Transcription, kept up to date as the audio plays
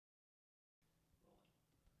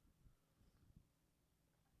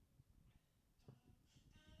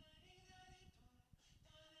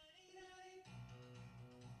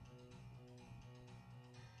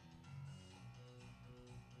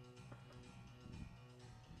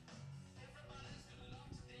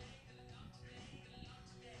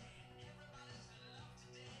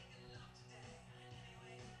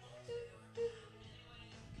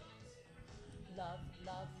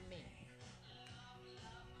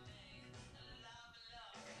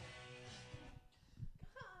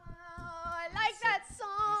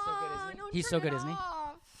He's so good, isn't he?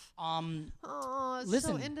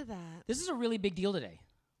 Listen, so into that. This is a really big deal today.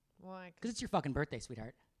 Why? Because it's your fucking birthday,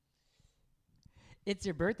 sweetheart. It's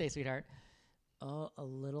your birthday, sweetheart. Oh, a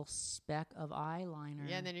little speck of eyeliner.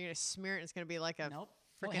 Yeah, and then you're going to smear it, and it's going to be like a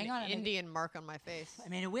freaking Indian mark on my face. I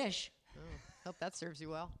made a wish. Oh, hope that serves you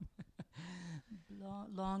well.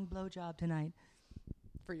 Long blowjob tonight.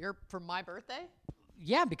 For my birthday?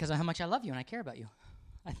 Yeah, because of how much I love you and I care about you.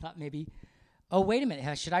 I thought maybe... Oh, wait a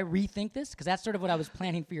minute. Should I rethink this? Because that's sort of what I was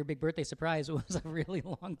planning for your big birthday surprise. It was a really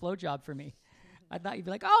long blowjob for me. I thought you'd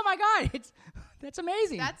be like, oh, my God, that's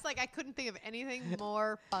amazing. That's like, I couldn't think of anything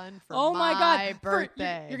more fun for my God.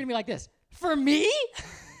 birthday. You're going to be like this. For me?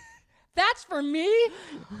 That's for me?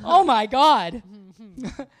 Oh, my God.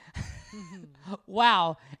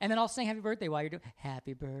 Wow. And then I'll sing happy birthday while you're doing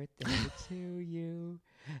happy birthday to you.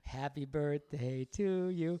 Happy birthday to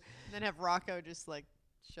you. And then have Rocco just like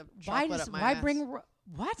shove chocolate up my ass.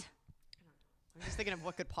 What? I'm just thinking of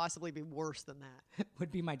what could possibly be worse than that.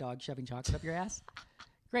 Would be my dog shoving chocolate up your ass.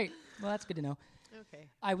 Great. Well, that's good to know. Okay.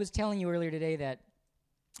 I was telling you earlier today that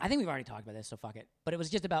I think we've already talked about this, so fuck it. But it was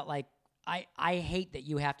just about like I hate that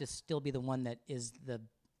you have to still be the one that is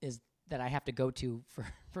that I have to go to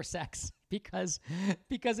for sex because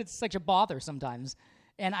it's such a bother sometimes.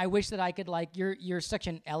 And I wish that I could like you're such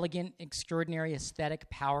an elegant, extraordinary, aesthetic,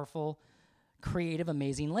 powerful, creative,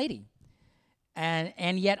 amazing lady.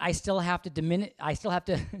 And yet I still have to diminish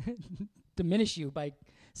you by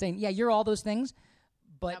saying, yeah, you're all those things,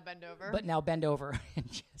 but now bend over. But now bend over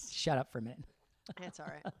and just shut up for a minute. That's all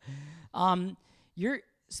right. You're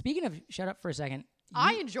speaking of shut up for a second.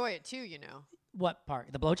 I enjoy it too, you know. What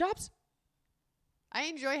part? The blowjobs? I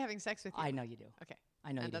enjoy having sex with you. I know you do. Okay.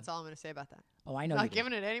 I know you do. And that's all I'm going to say about that. Oh, I know I'm you not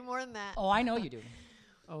giving it any more than that. Oh, I know you do.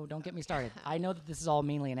 Oh, don't get me started. I know that this is all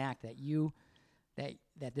mainly an act, that you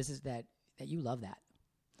love that.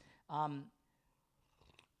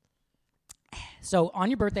 So on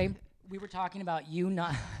your birthday, we were talking about you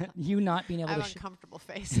not being able I to... have an uncomfortable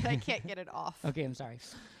face. I can't get it off. Okay, I'm sorry.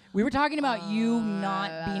 We were talking about you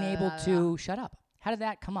not being able to... Shut up. How did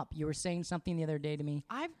that come up? You were saying something the other day to me.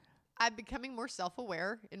 I'm becoming more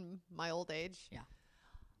self-aware in my old age. Yeah.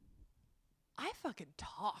 I fucking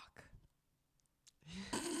talk.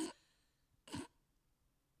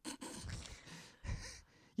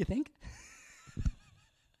 You think?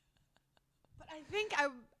 But I think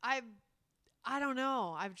I don't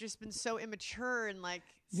know. I've just been so immature and like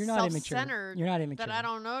You're not immature. self-centered. You're not immature. That I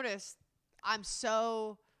don't notice. I'm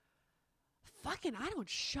so fucking. I don't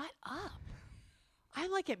shut up. I'm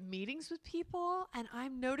like at meetings with people, and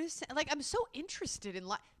I'm noticing. Like I'm so interested in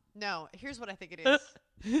life. No, here's what I think it is.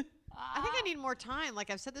 I think I need more time. Like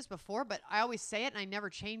I've said this before, but I always say it and I never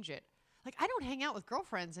change it. Like I don't hang out with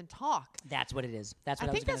girlfriends and talk. That's what it is. That's what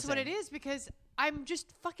I think that's what it is because I'm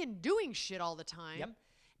just fucking doing shit all the time. Yep.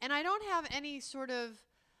 And I don't have any sort of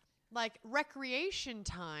like recreation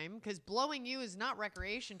time because blowing you is not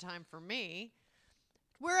recreation time for me.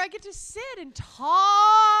 Where I get to sit and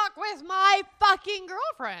talk with my fucking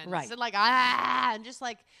girlfriends. Right. And like, and just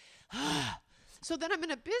like, so then I'm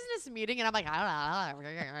in a business meeting and I'm like, and then, I know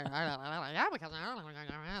what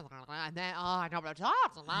I'm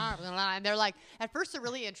talking. And they're like, at first they're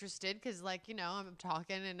really interested because like, you know, I'm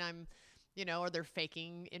talking and I'm, you know, or they're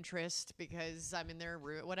faking interest because I'm in their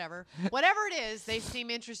room, whatever. Whatever it is, they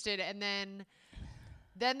seem interested. And then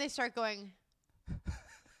they start going,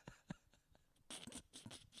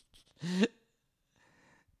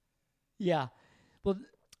 Yeah. Well,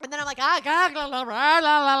 and then I'm like, and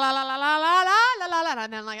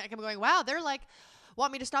then like I'm going, wow, they're like,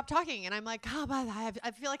 want me to stop talking, and I'm like, oh, but I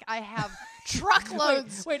feel like I have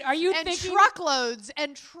truckloads. Wait, are you and thinking truckloads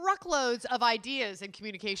of ideas and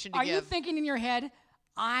communication to Are give? you thinking in your head,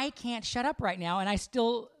 I can't shut up right now, and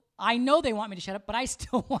I know they want me to shut up, but I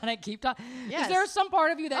still want to keep talking. Yes. Is there some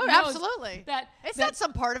part of you that knows absolutely. that It's not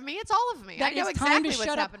some part of me; it's all of me. I know it's time exactly to what's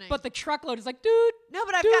shut happening. up, but the truckload is like, dude. No,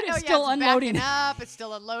 but I've dude, got it's still it's unloading. backing up. It's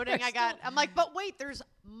still unloading. I'm like, but wait, there's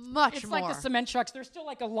much It's more. like the cement trucks. There's still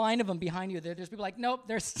like a line of them behind you. There's people like, nope,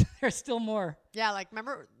 there's still more. Yeah, like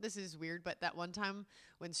remember, this is weird, but that one time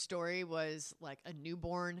when Story was like a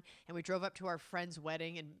newborn and we drove up to our friend's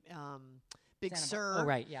wedding in Big Sur. Oh,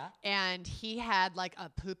 right, yeah. And he had like a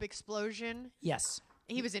poop explosion. Yes.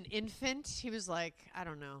 He was an infant. He was like, I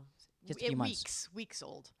don't know. Just a few months. Weeks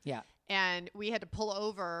old. Yeah. And we had to pull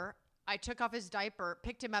over. I took off his diaper,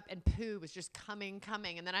 picked him up, and poo was just coming.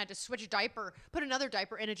 And then I had to switch diaper, put another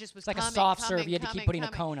diaper, and it just was like coming, a soft serve. You had to coming, keep putting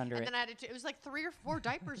coming. a cone under and it. Then I had to, it was like 3 or 4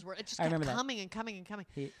 diapers worth. It just I kept remember that. coming and coming and coming.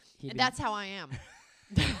 He'd And be- that's how I am.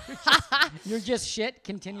 You're just shit,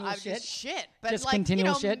 continual I'm shit. just shit. But Just like,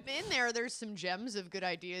 continual shit? in there's some gems of good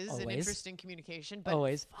ideas and Always. interesting communication. But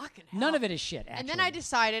Always. fucking hell. None of it is shit, actually. And then I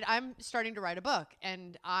decided I'm starting to write a book,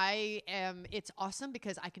 and it's awesome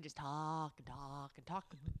because I can just talk and talk and talk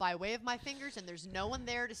by way of my fingers, and there's no one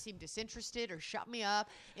there to seem disinterested or shut me up,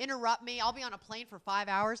 interrupt me. I'll be on a plane for 5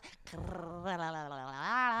 hours.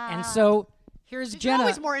 And so here's You're Jenna.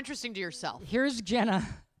 always more interesting to yourself. Here's Jenna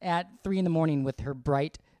at 3 a.m. with her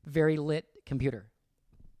bright, very lit computer.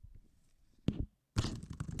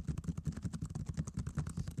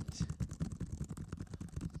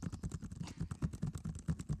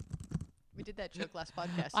 We did that joke last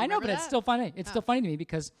podcast. I know, but Remember it's that? still funny. It's still funny to me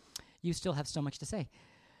because you still have so much to say.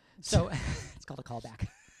 So it's called a callback.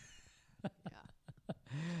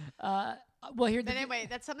 Well, here. But anyway,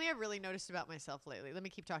 that's something I've really noticed about myself lately. Let me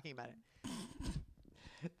keep talking about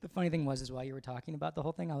it. The funny thing was while you were talking about the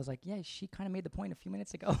whole thing, I was like, yeah, she kind of made the point a few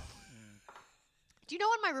minutes ago. Do you know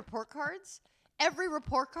on my report cards, every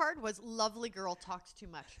report card was lovely girl talks too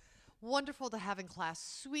much. Wonderful to have in class.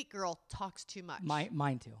 Sweet girl talks too much.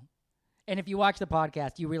 Mine too. And if you watch the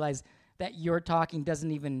podcast, you realize that your talking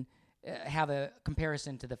doesn't even have a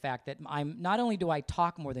comparison to the fact that not only do I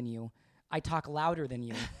talk more than you, I talk louder than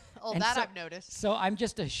you. Oh, And that so- I've noticed. So I'm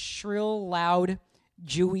just a shrill, loud,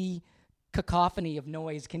 Jewy cacophony of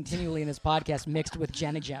noise continually in this podcast mixed with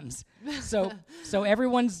Jenna gems. So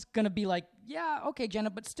everyone's going to be like, yeah, okay, Jenna,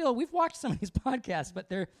 but still, we've watched some of these podcasts, but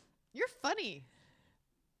they're, You're funny.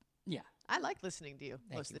 yeah. I like listening to you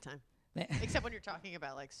most you. of the time. Except when you're talking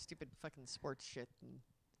about like stupid fucking sports shit. And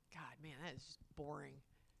God, man, that is just boring.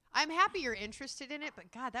 I'm happy you're interested in it,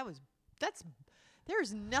 but God,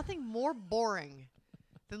 there's nothing more boring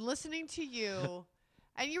than listening to you.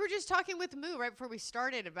 And you were just talking with Moo right before we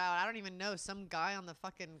started about, I don't even know, some guy on the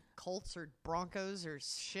fucking Colts or Broncos or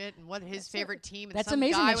shit and what his favorite team and That's some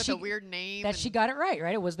amazing guy that with she- a weird name. That and she got it right?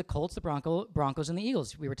 It was the Colts, the Broncos, and the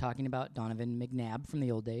Eagles. We were talking about Donovan McNabb from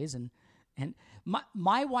the old days, and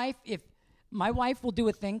my wife will do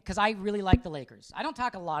a thing because I really like the Lakers. I don't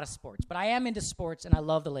talk a lot of sports, but I am into sports, and I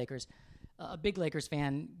love the Lakers. A big Lakers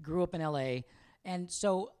fan, grew up in L.A., and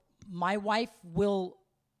so my wife will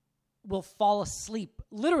fall asleep.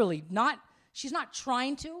 Literally, she's not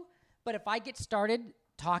trying to, but if I get started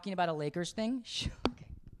talking about a Lakers thing,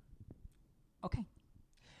 okay.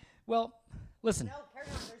 Well, listen. No,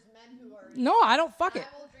 Paragon, there's men who are. No, I don't. Fuck it.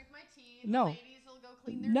 I will drink my tea. No. The ladies will go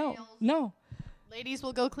clean their No, nails. no. Ladies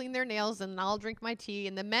will go clean their nails, and I'll drink my tea.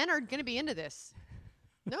 And the men are going to be into this.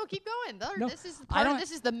 No, keep going. No, This is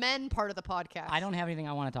this is the men part of the podcast. I don't have anything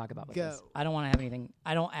I want to talk about with this. Go. I don't want to have anything.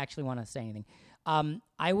 I don't actually want to say anything.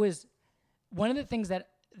 One of the things that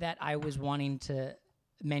I was wanting to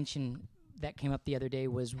mention that came up the other day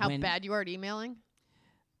was How when. bad you are at emailing.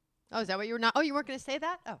 Oh, is that what you were not? Oh, you weren't going to say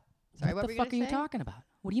that? Oh, sorry. What What the were fuck are you you going to say? talking about?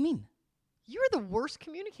 What do you mean? You're the worst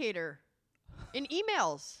communicator in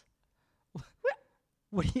emails.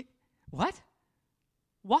 What do you? What?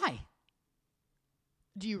 Why?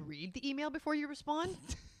 Do you read the email before you respond?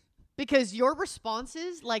 Because your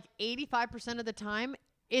responses, like 85% of the time,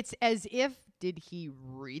 it's as if, did he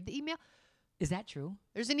read the email? Is that true?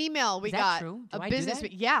 There's an email we Is that got. true? A Do I do business.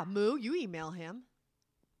 that? Yeah, Moo, you email him.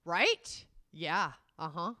 Right? Yeah.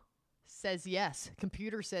 Uh-huh. Says yes.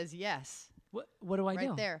 Computer says yes. What do I Right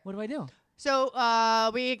do? there. What do I do? So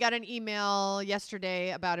we got an email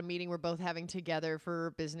yesterday about a meeting we're both having together for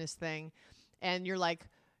a business thing. And you're like,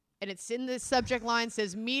 and it's in the subject line,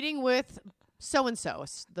 says meeting with so-and-so,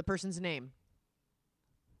 the person's name.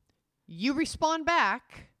 You respond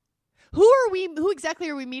back. Who exactly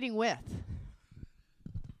are we meeting with?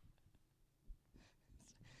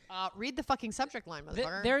 Read the fucking subject line,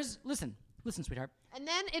 motherfucker. Listen, sweetheart. And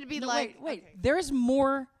then it'd be No, like, wait. okay. There's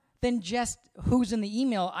more than just who's in the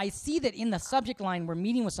email. I see that in the subject line we're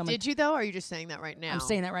meeting with someone. Did you though? Or are you just saying that right now? I'm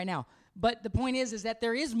saying that right now. But the point is that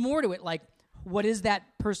there is more to it. Like, what is that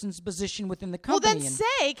person's position within the Well, company? then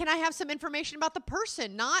say, can I have some information about the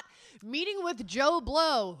person? Not meeting with Joe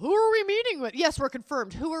Blow. Who are we meeting with? Yes, we're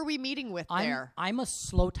confirmed. Who are we meeting with there? I'm a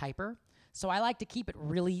slow typer, so I like to keep it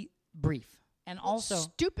really brief. And also,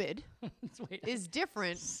 Stupid wait, is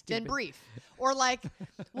different Stupid. than brief. Or like,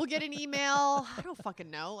 we'll get an email, I don't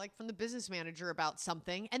fucking know, like from the business manager about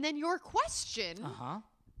something, and then your question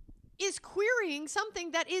is querying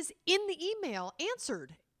something that is in the email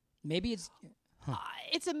answered. maybe it's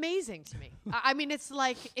It's amazing to me. I mean, it's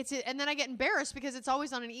like and then I get embarrassed because it's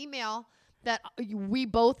always on an email that we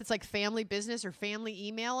both. It's like family business or family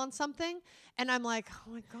email on something, and I'm like,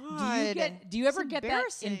 oh my god. do you ever it's get that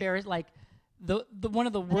embarrassing. embarrassed? Like the one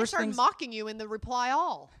of the And I worst start things. mocking you in the reply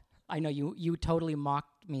all. I know you totally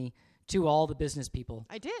mocked me to all the business people.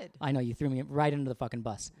 I did. I know you threw me right into the fucking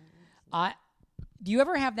bus. Do you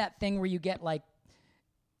ever have that thing where you get like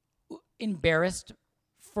embarrassed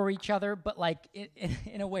for each other, but like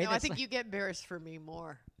in a way No, that's I think like, you get embarrassed for me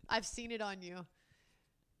more. I've seen it on you.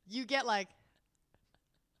 You get like,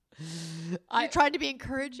 you're trying to be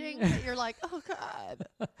encouraging, but you're like, oh God.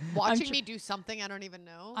 Watching me do something I don't even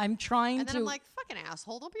know. I'm trying and then to. I'm like, fucking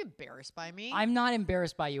asshole, don't be embarrassed by me. I'm not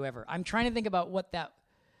embarrassed by you ever. I'm trying to think about what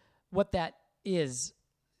that is,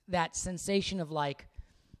 that sensation of like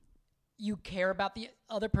you care about the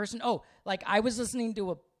other person. Oh, like I was listening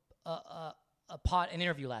to an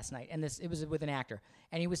interview last night, and it was with an actor,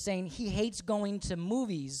 and he was saying he hates going to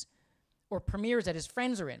movies or premieres that his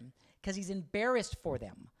friends are in because he's embarrassed for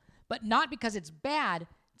them, but not because it's bad.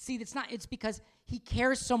 See, it's because he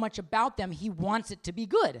cares so much about them. He wants it to be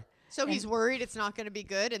good. So he's worried it's not going to be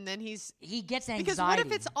good, and then he gets anxiety. Because what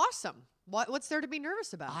if it's awesome? What's there to be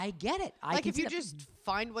nervous about? I get it. Like if you just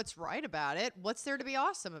find what's right about it, what's there to be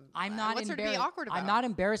awesome about? I'm not what's there to be awkward about? I'm not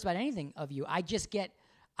embarrassed about anything of you. I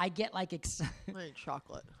get like excited.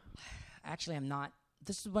 Chocolate. Actually, I'm not.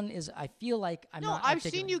 This one is. I feel like I'm no, not. No, I've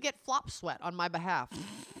seen you get flop sweat on my behalf.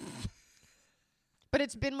 But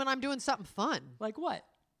it's been when I'm doing something fun. Like what?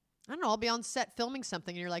 I don't know. I'll be on set filming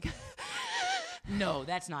something, and you're like, no,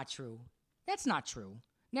 that's not true. That's not true.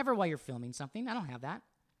 Never while you're filming something. I don't have that.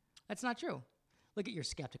 That's not true. Look at your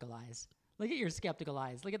skeptical eyes. Look at your skeptical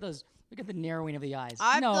eyes. Look at those. Look at the narrowing of the eyes.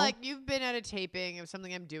 Like, you've been at a taping of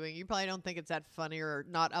something I'm doing. You probably don't think it's that funny or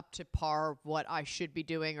not up to par of what I should be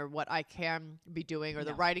doing or what I can be doing or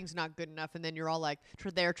the writing's not good enough. And then you're all like,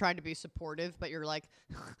 they're trying to be supportive, but you're like,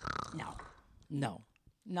 no,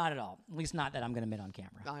 not at all. At least not that I'm going to admit on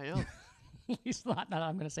camera. I know. At least not that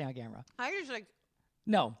I'm going to say on camera. I just like,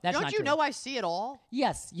 no, that's not true. Don't you know I see it all?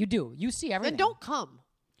 Yes, you do. You see everything. Then don't come.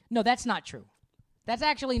 No, that's not true. That's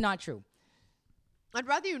actually not true. I'd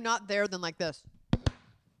rather you not there than like this.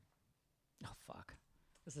 Oh, fuck.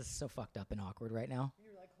 This is so fucked up and awkward right now.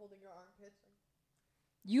 You're like holding your armpits.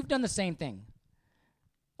 You've done the same thing.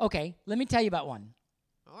 Okay, let me tell you about one.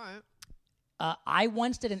 All right. I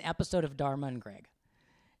once did an episode of Dharma and Greg,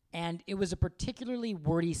 and it was a particularly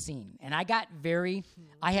wordy scene. And I got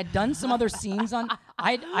I had done some other scenes on.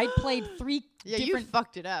 I'd played 3 different. You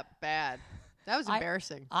fucked it up bad. That was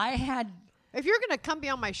embarrassing. If you're going to come be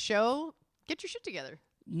on my show, get your shit together.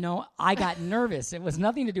 No, I got nervous. It was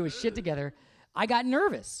nothing to do with shit together. I got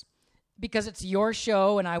nervous because it's your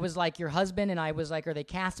show, and I was like your husband, and I was like, are they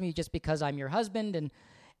casting me just because I'm your husband?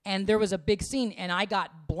 And there was a big scene, and I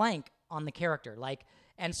got blank on the character.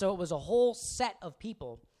 And so it was a whole set of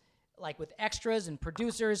people, like with extras and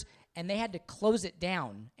producers, and they had to close it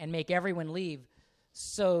down and make everyone leave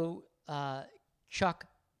so Chuck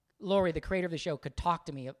Lorre, the creator of the show, could talk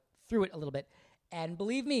to me through it a little bit. And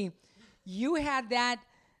believe me, you had that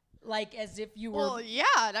like as if you were... Well, yeah.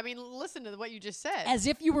 I mean, listen to what you just said. As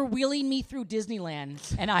if you were wheeling me through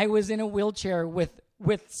Disneyland and I was in a wheelchair with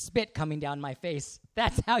spit coming down my face.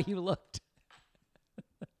 That's how you looked.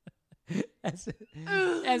 As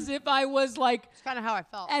if I was like... It's kind of how I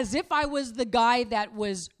felt. As if I was the guy that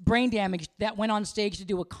was brain damaged that went on stage to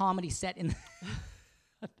do a comedy set in...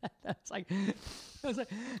 That's like... I was like,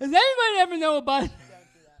 does anybody ever know about it?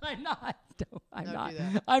 I'm not.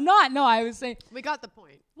 I'm not. No, I was saying. We got the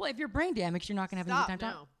point. Well, if you're brain damaged, you're not going to have any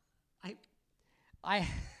time. No.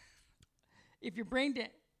 If you're brain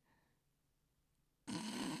damaged.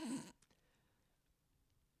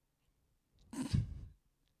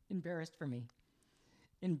 Embarrassed for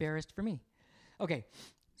me. Okay,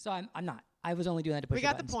 so I'm not. I was only doing that to push. We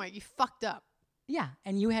got the point. You fucked up. Yeah,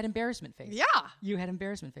 and you had embarrassment face. Yeah. You had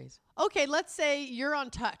embarrassment face. Okay, let's say you're on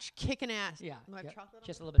Touch, kicking ass. Yeah. Chocolate?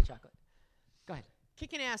 Just a little bit of chocolate. Go ahead.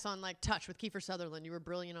 Kicking ass on like Touch with Kiefer Sutherland. You were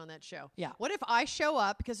brilliant on that show. Yeah. What if I show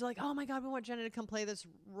up because they're like, oh my God, we want Jenna to come play this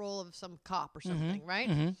role of some cop or something, right?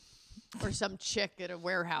 Mm-hmm. Or some chick at a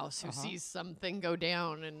warehouse who sees something go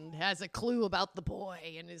down and has a clue about the boy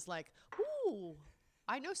and is like, ooh,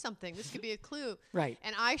 I know something. This could be a clue. Right.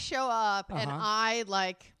 And I show up and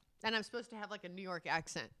and I'm supposed to have like a New York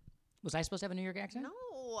accent. Was I supposed to have a New York accent? No.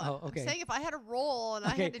 Oh, okay. I'm saying if I had a role and I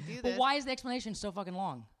had to do this. But why is the explanation so fucking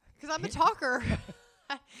long? Because I'm a talker.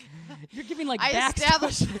 You're giving like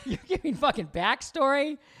established. You're giving fucking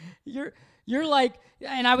backstory. You're like,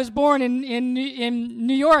 and I was born in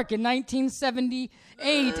New York in 1978,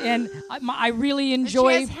 and I really enjoy.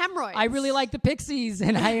 And she has hemorrhoids. I really like the Pixies,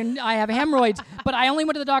 and I have hemorrhoids, but I only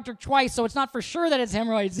went to the doctor twice, so it's not for sure that it's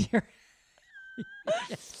hemorrhoids here.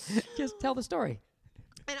 Just tell the story.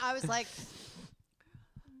 And I was like,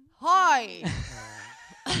 hi.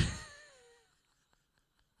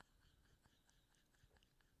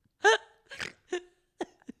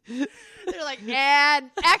 They're like,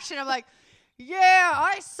 and action. I'm like, yeah,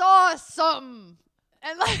 I saw something.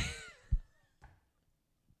 And like,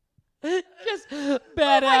 Just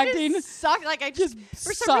bad acting. Sucked. Like I just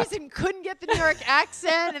for some sucked. reason couldn't get the New York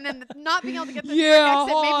accent, and then not being able to get the New Yeah, York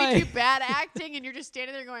accent made me hi. do bad acting, and you're just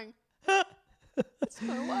standing there going, "For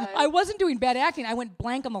what?" I wasn't doing bad acting. I went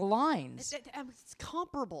blank on the lines. It's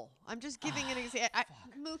comparable. I'm just giving an example.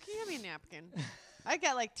 Moo, can you have me a napkin? I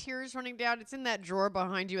got like tears running down. It's in that drawer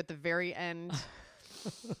behind you at the very end.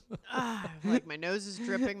 Like my nose is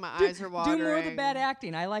dripping, my eyes are watering. Do more of the bad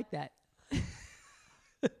acting. I like that.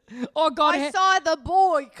 Oh God! I saw the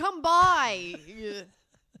boy come by.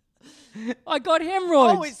 I got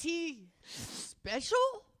hemorrhoids. Oh, is he special?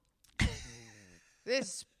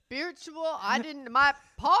 This spiritual? I didn't. My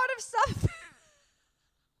part of something.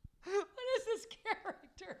 What is this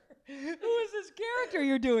character? Who is this character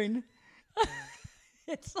you're doing?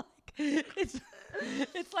 It's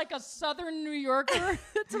like a Southern New Yorker.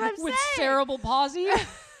 That's what I'm with saying. cerebral palsy.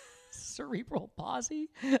 Cerebral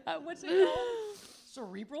palsy. What's it called?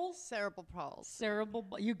 Cerebral. Cerebral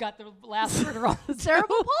palsy. You got the last word wrong.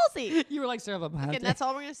 Cerebral palsy. You were like cerebral palsy. And that's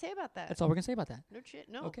all we're gonna say about that. That's all we're gonna say about that. No shit.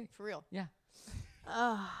 No. Okay. For real. Yeah.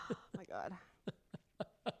 Oh my God.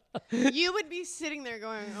 You would be sitting there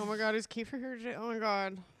going, "Oh my God, is Kiefer here today? Oh my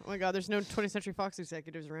God. Oh my God, there's no 20th Century Fox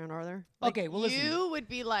executives around, are there?" Like, Okay, well, listen. You would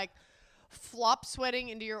be like flop sweating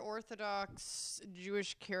into your Orthodox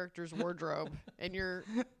Jewish character's wardrobe, and your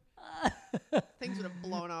things would have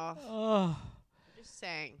blown off. Oh. Just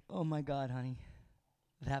saying. Oh my God, honey.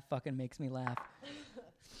 That fucking makes me laugh.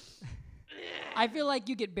 I feel like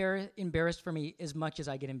you get embarrassed for me as much as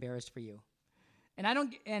I get embarrassed for you.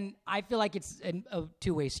 And I feel like it's a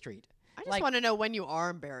two-way street. I just want to know when you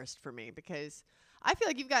are embarrassed for me, because I feel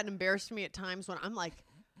like you've gotten embarrassed for me at times when I'm like,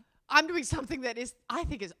 I'm doing something that I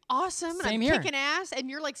think is awesome, and Same I'm here. kicking ass,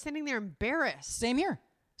 and you're like sitting there embarrassed. Same here.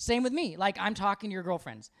 Same with me. Like, I'm talking to your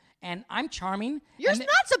girlfriends, and I'm charming. You're and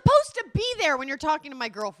not supposed to be there when you're talking to my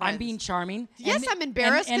girlfriend. I'm being charming. Yes, and I'm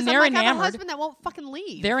embarrassed and because they're I'm like, I have a enamored. husband that won't fucking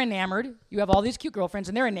leave. They're enamored. You have all these cute girlfriends,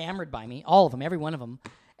 and they're enamored by me. All of them, every one of them.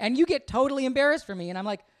 And you get totally embarrassed for me, and I'm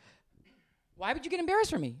like, why would you get embarrassed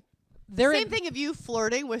for me? Same thing of you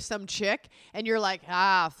flirting with some chick, and you're like,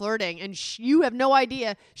 flirting, and you have no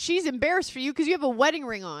idea. She's embarrassed for you because you have a wedding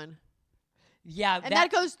ring on. Yeah, And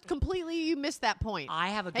that goes completely, you missed that point. I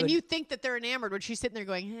have a good... And you think that they're enamored when she's sitting there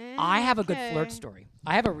going, hey, I have a good okay. flirt story.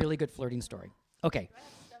 I have a really good flirting story. Okay.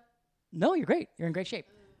 No, you're great. You're in great shape.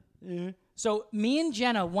 So me and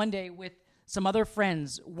Jenna one day with some other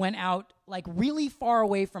friends went out like really far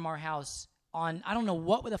away from our house on, I don't know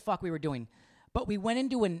what the fuck we were doing, but we went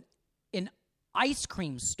into an ice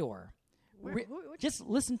cream store. Just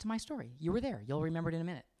listen to my story. You were there. You'll remember it in a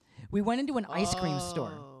minute. We went into an ice cream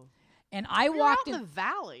store. And I We walked were out in in the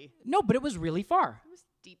valley. No, but it was really far. It was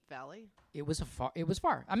deep valley. It was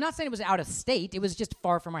far. I'm not saying it was out of state. It was just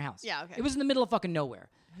far from our house. Yeah, okay. It was in the middle of fucking nowhere.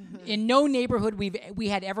 In no neighborhood we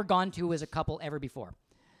had ever gone to as a couple ever before.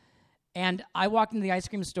 And I walked into the ice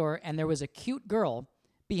cream store, and there was a cute girl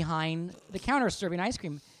behind the counter serving ice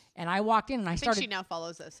cream. And I walked in, and I I think started... she now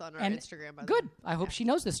follows us on our and Instagram. By the good. way. I hope she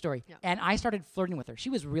knows this story. Yeah. And I started flirting with her. She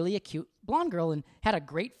was really a cute blonde girl and had a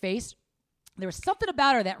great face. There was something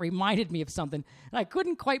about her that reminded me of something, and I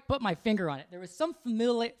couldn't quite put my finger on it. There was some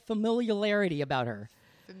familiarity about her.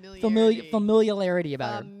 Familiarity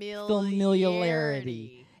about her.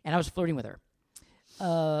 Familiarity. And I was flirting with her.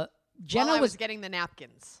 Jenna While I was getting the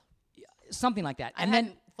napkins. something like that. I And hadn't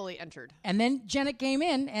then fully entered. and then Jenna came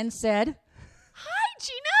in and said, Hi,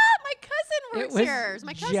 Gina. My cousin works was here. It's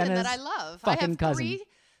my cousin Jenna's that I love. fucking cousin.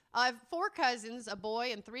 I have 4 cousins, a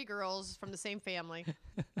boy and 3 girls from the same family.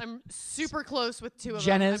 I'm super close with 2 of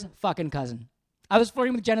Jenna's them. fucking cousin. I was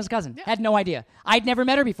flirting with Jenna's cousin. Yeah. Had no idea. I'd never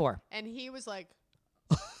met her before. And he was like,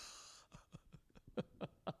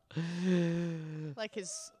 like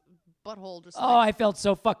his butthole just. Oh, I felt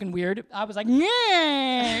so fucking weird. I was like,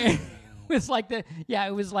 yeah.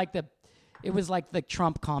 It was like the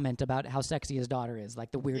Trump comment about how sexy his daughter is,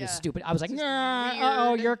 like the weirdest, Yeah. stupid. I was like, Just oh,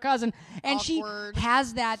 weird, your cousin, and awkward. she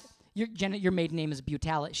has that. Jenna, your maiden name is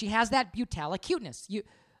Butala. She has that Butala cuteness.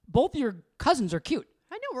 Both your cousins are cute.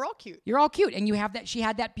 I know, we're all cute. You're all cute, and you have that. She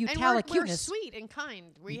had that And Butala we're cuteness. sweet and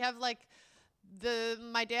kind. We have like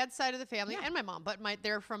my dad's side of the family and my mom, but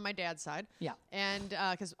they're from my dad's side. Yeah. And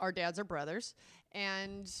because our dads are brothers,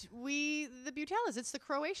 and the Butelas, it's the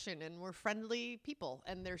Croatian, and we're friendly people,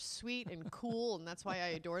 and they're sweet and cool, and that's why I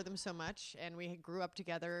adore them so much. And we grew up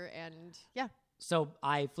together, and yeah. So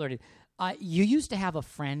I flirted. You used to have a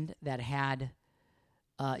friend that had.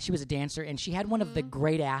 She was a dancer, and she had one of the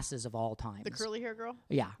great asses of all time. The curly hair girl?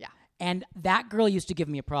 Yeah. Yeah. And that girl used to give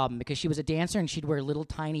me a problem because she was a dancer and she'd wear little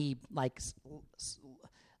tiny like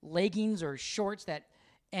leggings or shorts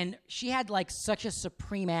and she had like such a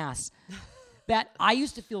supreme ass that I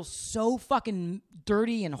used to feel so fucking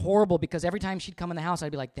dirty and horrible because every time she'd come in the house,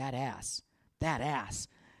 I'd be like, that ass.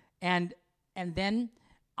 And then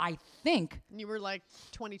I think You were like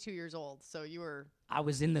 22 years old, so you were. I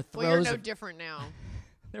was in the throes Well, you're no of different now.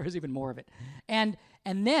 there was even more of it. And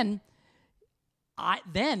then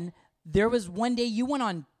there was one day you went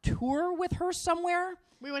on tour with her somewhere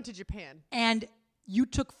We went to Japan. and you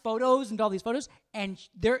took photos and all these photos and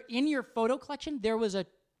there in your photo collection there was It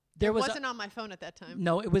wasn't on my phone at that time.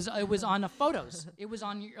 no, it was on the photos. It was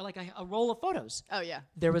on your, like a roll of photos. Oh yeah.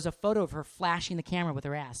 There was a photo of her flashing the camera with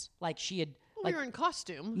her ass. Like she had Well, like we were in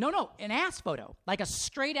costume. no, an ass photo. Like a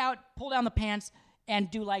straight out pull down the pants and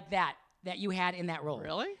do like that you had in that roll.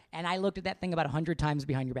 Really? And I looked at that thing about 100 times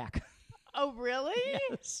behind your back. Oh really?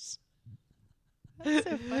 Yes. That's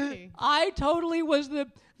so funny. I totally was the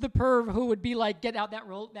perv who would be like, get out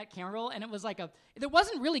that camera roll, and it was like it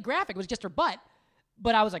wasn't really graphic, it was just her butt,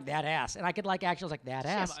 but I was like, that ass, and I could like actually was like, that Did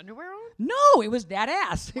she ass. have underwear on? No, it was that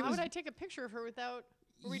ass. Why would I take a picture of her without?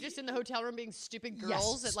 Were we just in the hotel room being stupid Yes,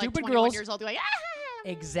 girls at like stupid 21 girls. years old, like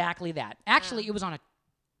Exactly that. Actually, it was on a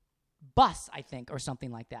bus, I think, or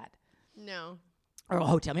something like that, No. or a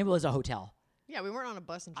hotel. Maybe it was a hotel. Yeah, we weren't on a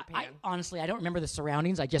bus in Japan. I honestly, I don't remember the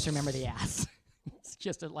surroundings. I just remember the ass. It's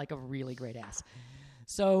just like a really great ass.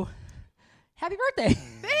 So, happy birthday.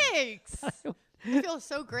 Thanks. I feel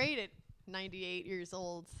so great at 98 years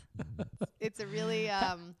old. It's a really,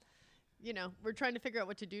 we're trying to figure out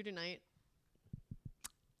what to do tonight.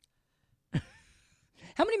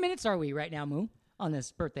 How many minutes are we right now, Moo, on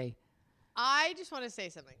this birthday? I just want to say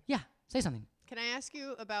something. Yeah, say something. Can I ask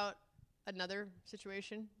you about another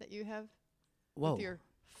situation that you have Whoa. with your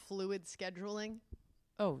fluid scheduling?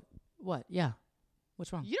 Oh, what? Yeah.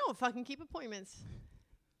 What's wrong? You don't fucking keep appointments.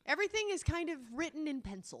 Everything is kind of written in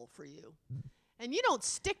pencil for you. And you don't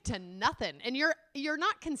stick to nothing. And you're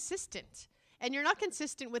not consistent. And you're not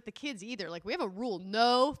consistent with the kids either. Like, we have a rule,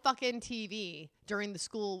 no fucking TV during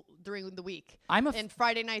the week. And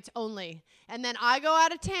Friday nights only. And then I go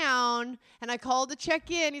out of town, and I call to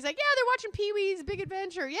check in. He's like, yeah, they're watching Pee-wee's Big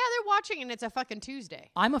Adventure. Yeah, they're watching, and it's a fucking Tuesday.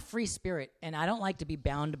 I'm a free spirit, and I don't like to be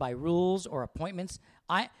bound by rules or appointments.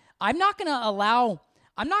 I'm not going to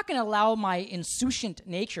allow my insouciant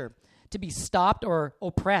nature to be stopped or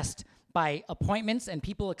oppressed by appointments and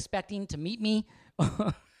people expecting to meet me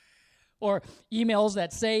or emails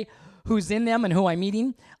that say who's in them and who I'm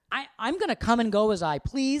meeting. I'm going to come and go as I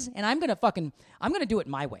please, and I'm going to do it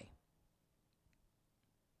my way.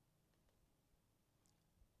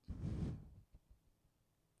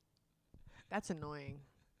 That's annoying.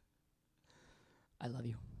 I love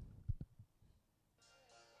you.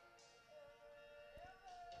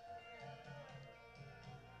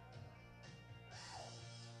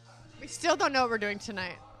 We still don't know what we're doing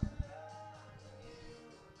tonight.